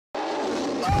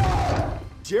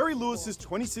Jerry Lewis's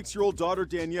 26-year-old daughter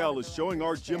Danielle is showing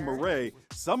our Jim Murray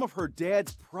some of her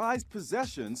dad's prized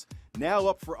possessions, now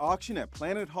up for auction at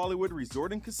Planet Hollywood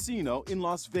Resort and Casino in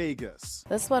Las Vegas.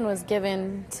 This one was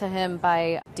given to him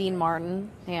by Dean Martin,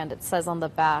 and it says on the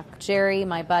back, "Jerry,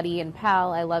 my buddy and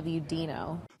pal, I love you,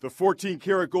 Dino." The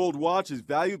 14-karat gold watch is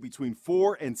valued between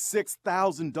 $4,000 and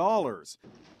 $6,000.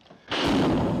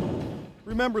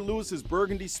 Remember Lewis's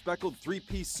burgundy speckled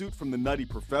three-piece suit from the Nutty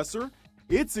Professor?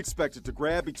 It's expected to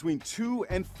grab between $2,000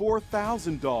 and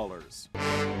 $4,000.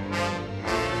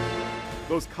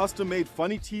 Those custom-made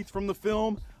funny teeth from the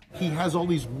film? He has all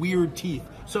these weird teeth,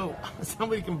 so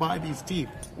somebody can buy these teeth.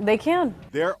 They can.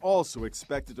 They're also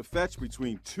expected to fetch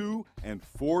between $2,000 and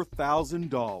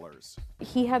 $4,000.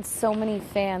 He had so many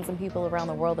fans and people around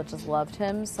the world that just loved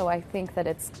him, so I think that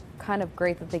it's kind of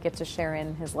great that they get to share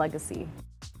in his legacy.